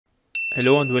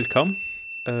Hello and welcome.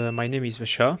 My name is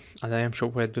Basha and I am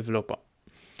Shopware developer.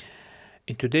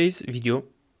 In today's video,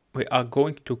 we are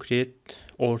going to create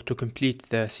or to complete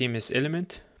the CMS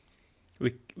element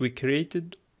we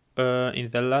created in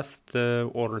the last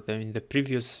in the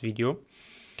previous video,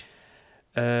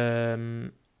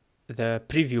 the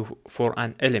preview for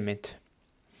an element,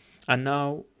 and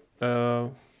now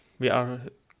we are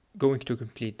going to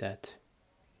complete that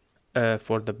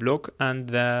for the block and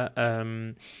the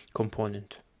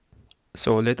component.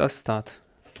 So let us start.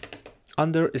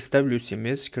 Under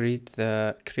SWCMS,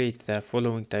 create the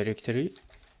following directory: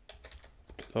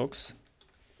 blocks,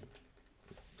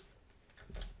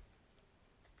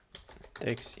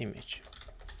 text image.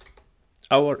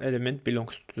 Our element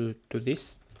belongs to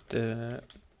this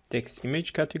text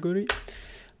image category.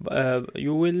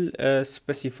 You will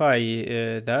specify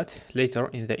that later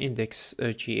in the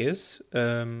index.js.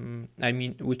 I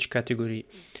mean which category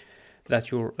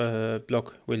that your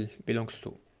block will belongs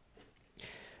to.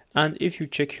 And if you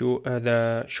check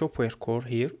the Shopware core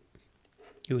here,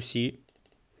 you see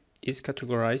is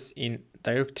categorized in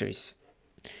directories.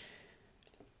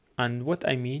 And what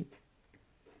I mean,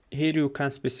 here you can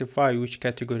specify which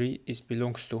category it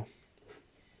belongs to.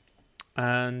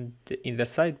 And in the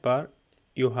sidebar,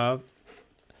 you have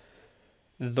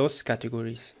those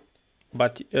categories.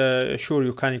 But sure,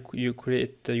 you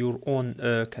create your own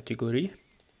category.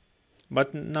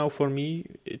 But now for me,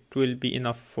 it will be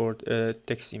enough for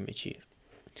text image here.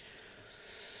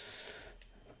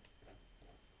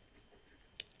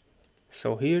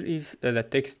 So here is the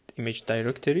text image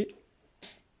directory.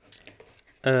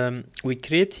 We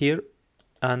create here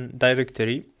an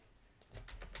directory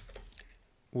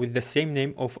with the same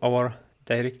name of our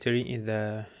directory in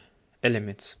the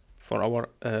elements for our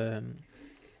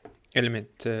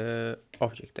element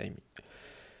object, I mean.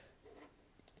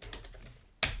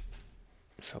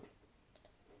 So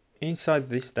inside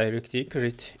this directory,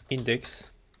 create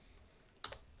index.js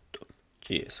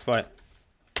file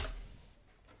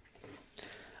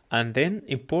and then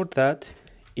import that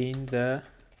in the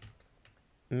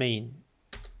main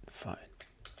file.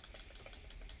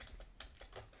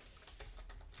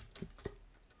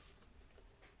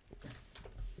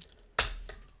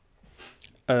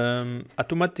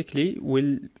 Automatically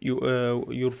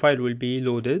your file will be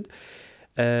loaded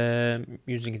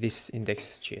using this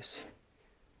index.js.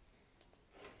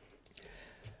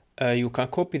 You can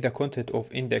copy the content of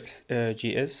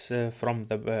index.js from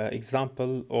the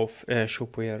example of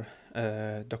Shopware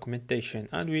documentation,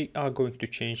 and we are going to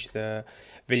change the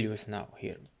values now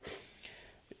here,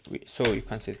 so you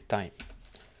can see the time.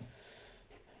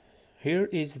 Here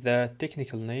is the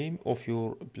technical name of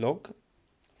your blog,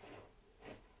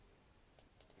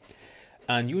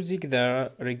 and using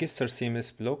the register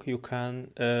CMS block, you can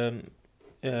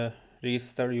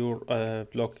register your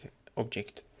blog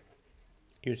object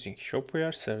using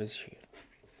Shopware service here.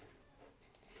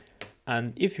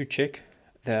 And if you check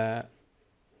the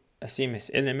CMS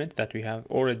element that we have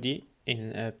already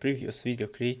in a previous video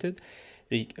created,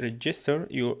 register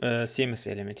your CMS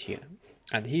element here,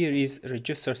 and here is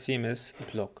register CMS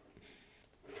block.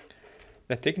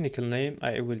 The technical name,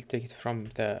 I will take it from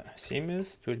the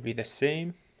CMS. It will be the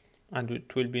same, and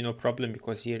it will be no problem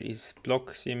because here is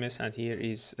block CMS and here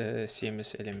is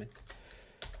CMS element.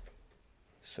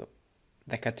 So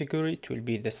the category, it will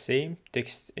be the same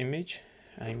text image,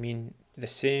 I mean the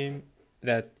same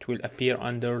that will appear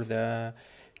under the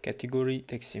category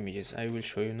text images. I will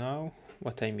show you now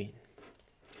what I mean.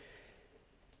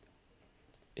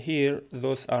 Here,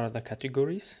 those are the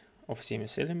categories of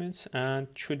CMS elements and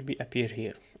should be appear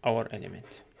here, our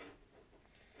element.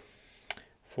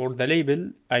 For the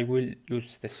label, I will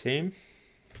use the same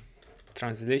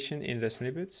translation in the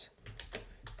snippets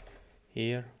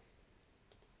here.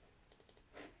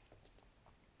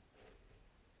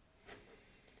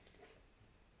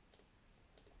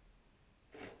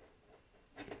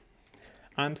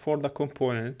 And for the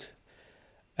component,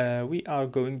 we are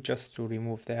going just to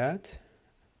remove that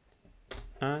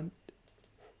and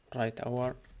write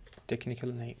our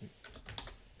technical name.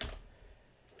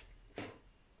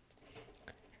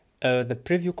 The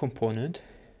preview component,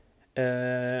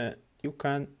 you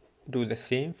can do the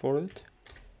same for it.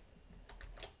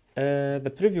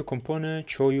 The preview component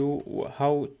show you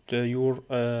how your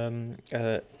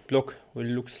block will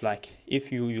looks like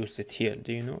if you use it here.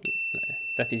 Do you know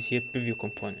that is here preview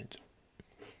component?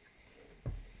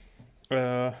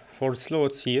 For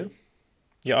slots here,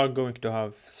 you are going to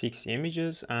have 6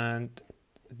 images and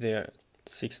there are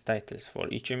 6 titles for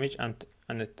each image and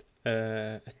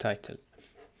a title.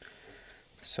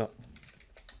 So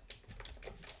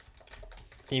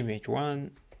image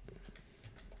 1,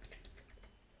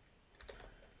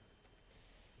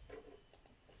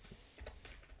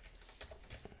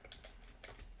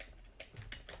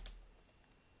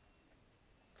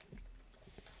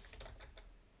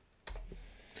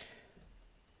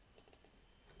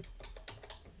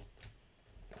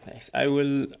 Thanks. I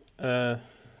will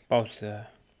pause the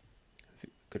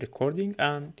recording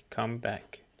and come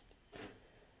back.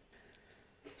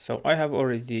 So I have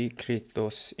already created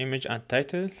those image and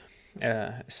title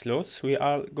slots. We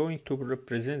are going to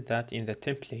represent that in the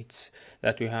templates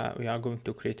that we are going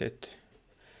to create it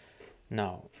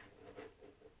now.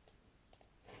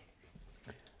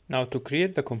 Now to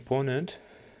create the component,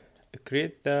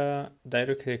 create the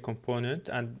directory component,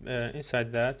 and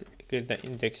inside that create the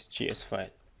index.js file.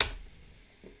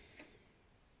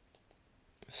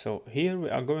 So here we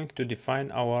are going to define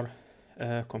our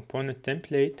component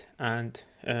template and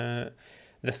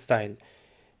the style.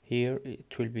 Here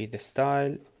it will be the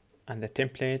style and the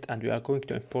template, and we are going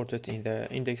to import it in the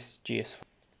index.js file.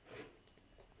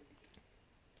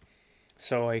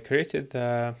 So I created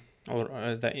the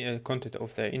content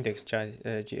of the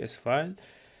index.js file.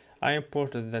 I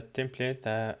imported the template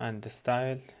and the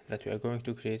style that we are going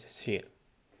to create here.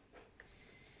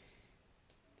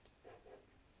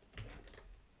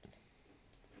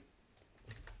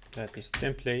 That is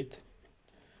template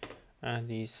and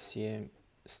is CM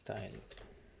style.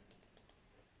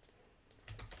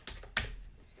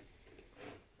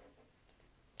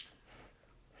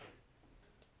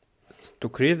 To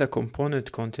create the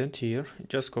component content here,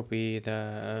 just copy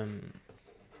the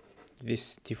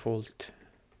this default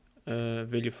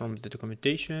value from the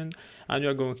documentation, and we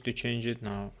are going to change it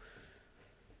now.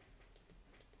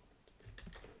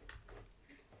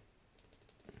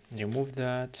 Remove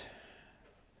that.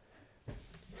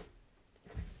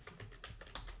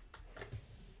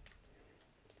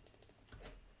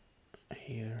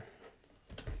 Here.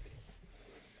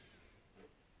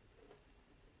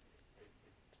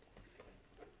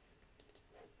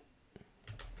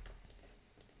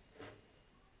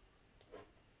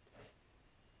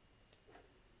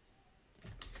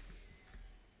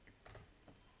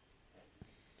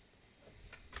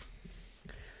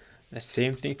 The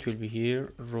same thing, it will be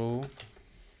here, row.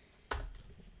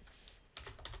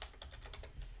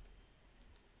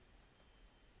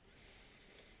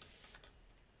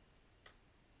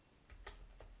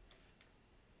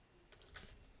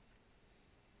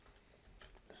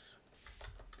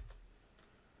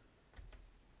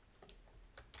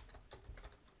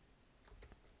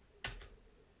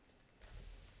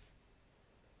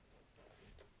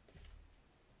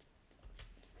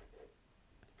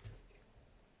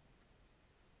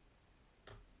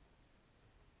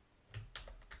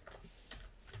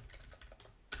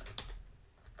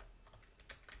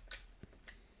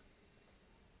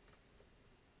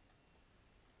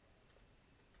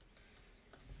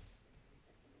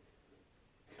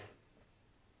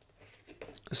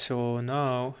 So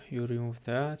now you remove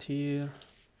that here.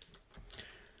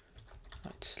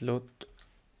 Slot.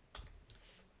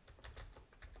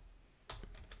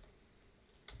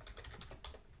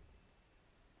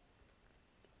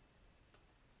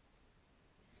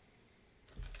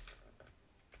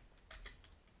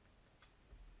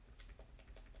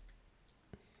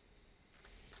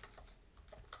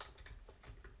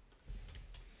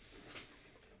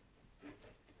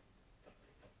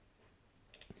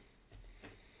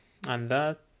 And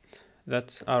that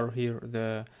are here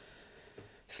the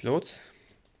slots.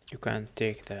 You can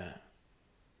take the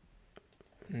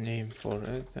name for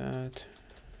it, that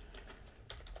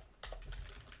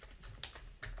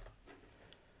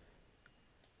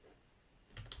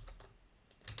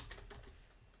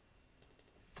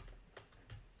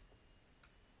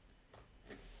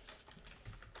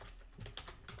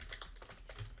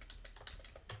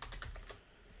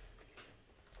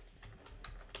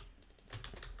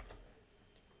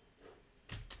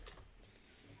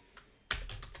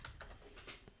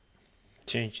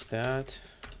change that.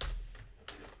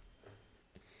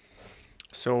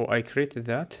 So I created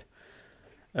that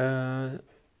the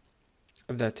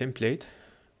template.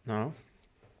 Now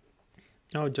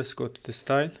just go to the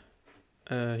style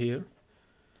here.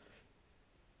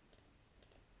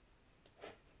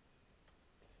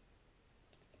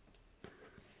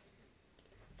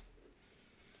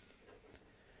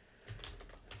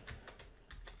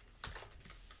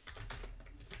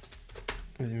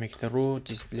 We'll make the row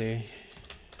display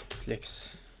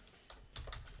flex.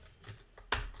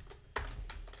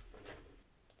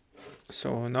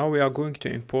 So now we are going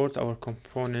to import our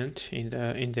component in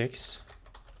the index.js.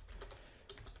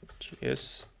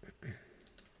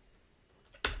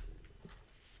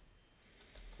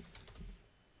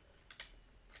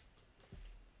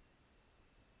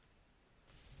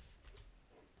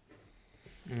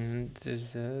 And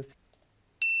this is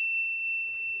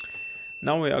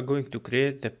now we are going to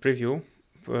create the preview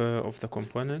of the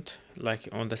component, like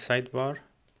on the sidebar.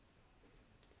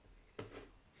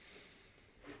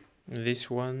 this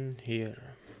one here.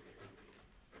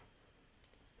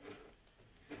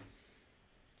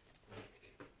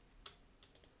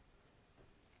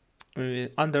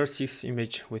 Under 6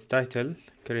 image with title,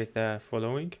 create the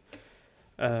following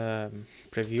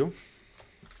preview,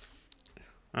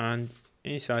 and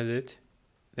inside it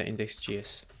the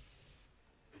index.js.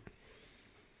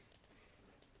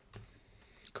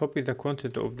 Copy the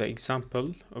content of the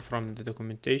example from the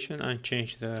documentation and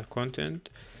change the content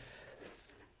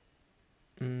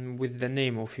with the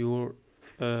name of your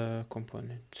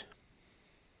component.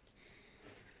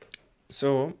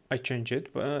 So I change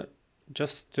it, but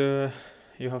just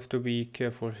you have to be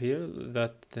careful here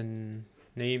that the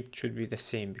name should be the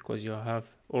same, because you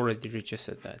have already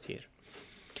registered that here.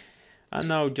 And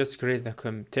now just create the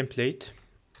template,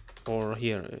 or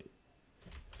here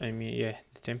I mean, yeah,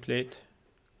 the template.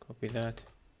 Copy that,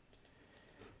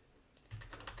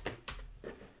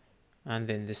 and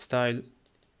then the style.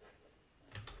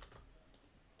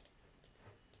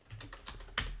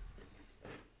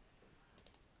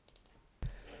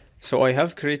 So I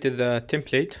have created the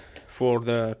template for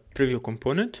the preview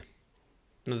component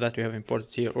that we have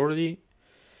imported here already.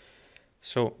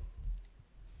 So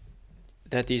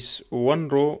that is one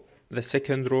row, the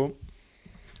second row,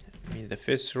 I mean the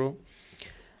first row,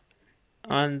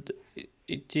 and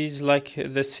it is like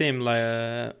the same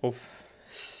of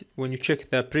when you check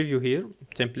the preview here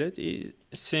template,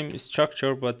 same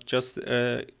structure, but just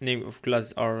name of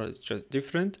class are just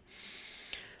different.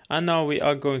 And now we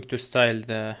are going to style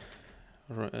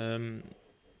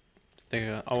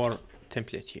our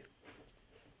template here.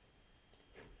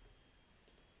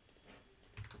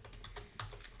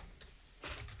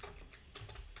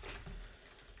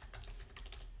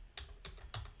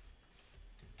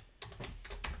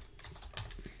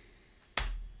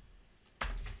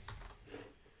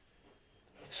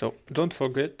 So don't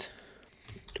forget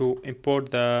to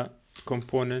import the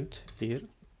component here.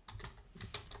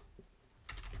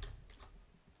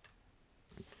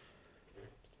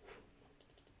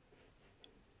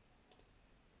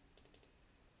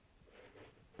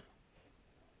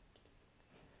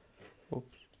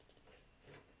 Oops.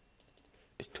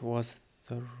 It was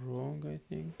the wrong, I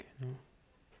think. No.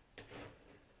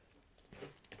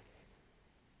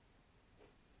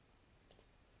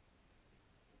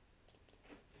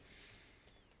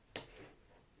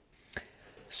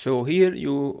 So here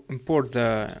you import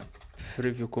the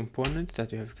preview component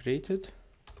that you have created.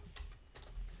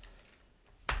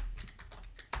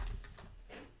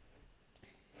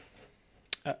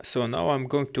 So now I'm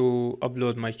going to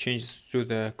upload my changes to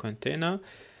the container,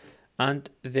 and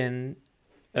then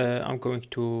I'm going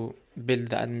to build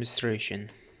the administration.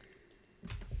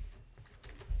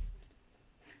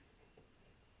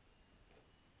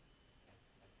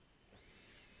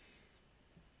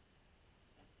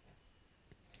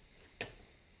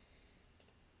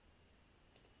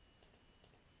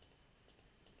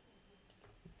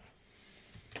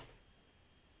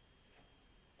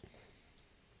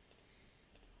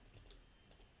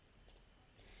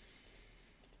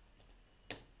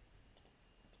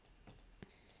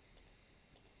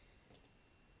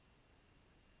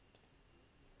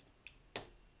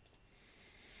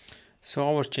 So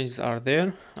our changes are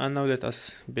there, and now let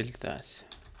us build that.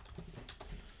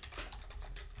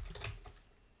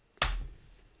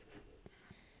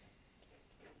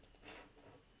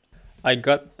 I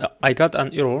got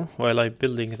an error while I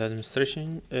building the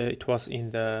administration. It was in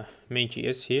the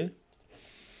main.js here.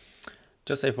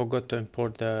 Just I forgot to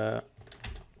import the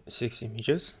 6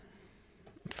 images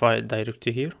file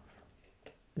directly here.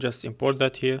 Just import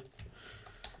that here,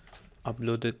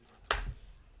 upload it,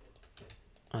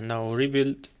 and now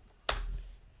rebuild.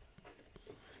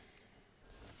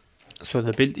 So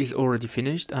the build is already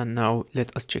finished, and now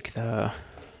let us check the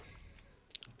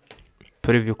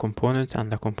preview component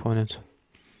and the component.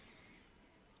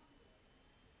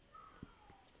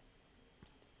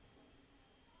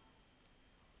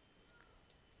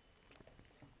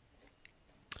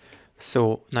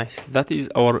 So nice, that is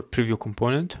our preview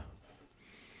component.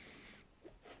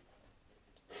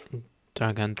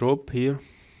 Drag and drop here.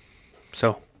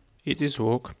 So it is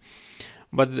work,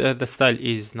 but the style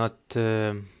is not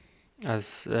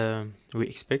as we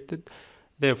expected.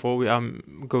 Therefore we are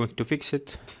going to fix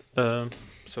it.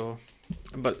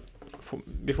 But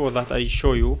before that, I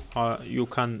show you how you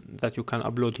can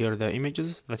upload here the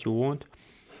images that you want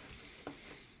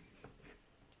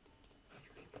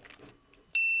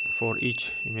for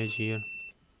each image here.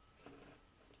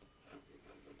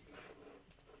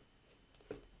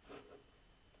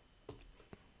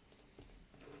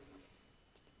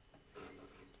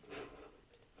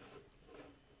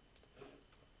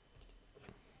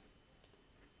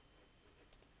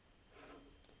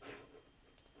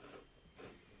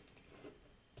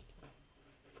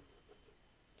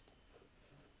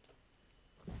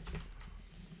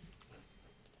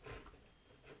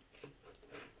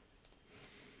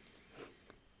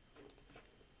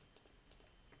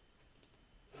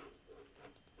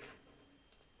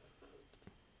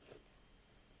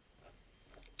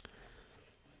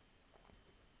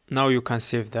 Now you can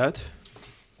save that.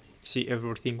 See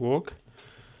everything work.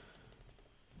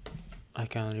 I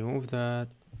can remove that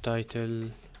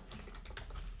title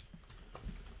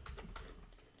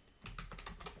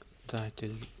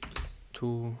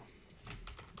 2.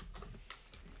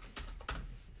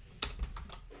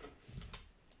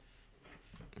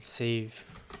 Save.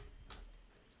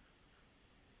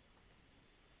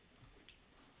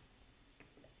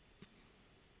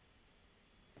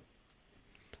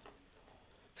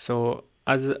 So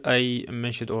as I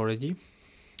mentioned already,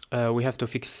 we have to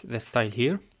fix the style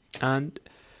here, and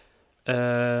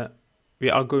we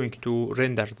are going to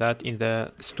render that in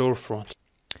the storefront.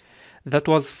 That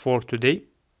was for today.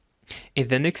 In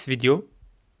the next video,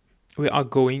 we are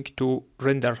going to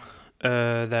render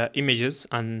the images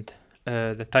and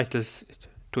the titles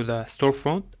to the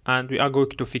storefront, and we are going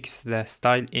to fix the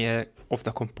style of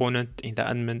the component in the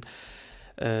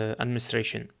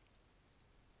administration.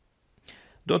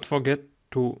 Don't forget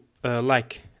to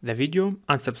like the video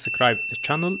and subscribe the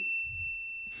channel.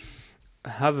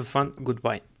 Have fun.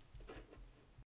 Goodbye.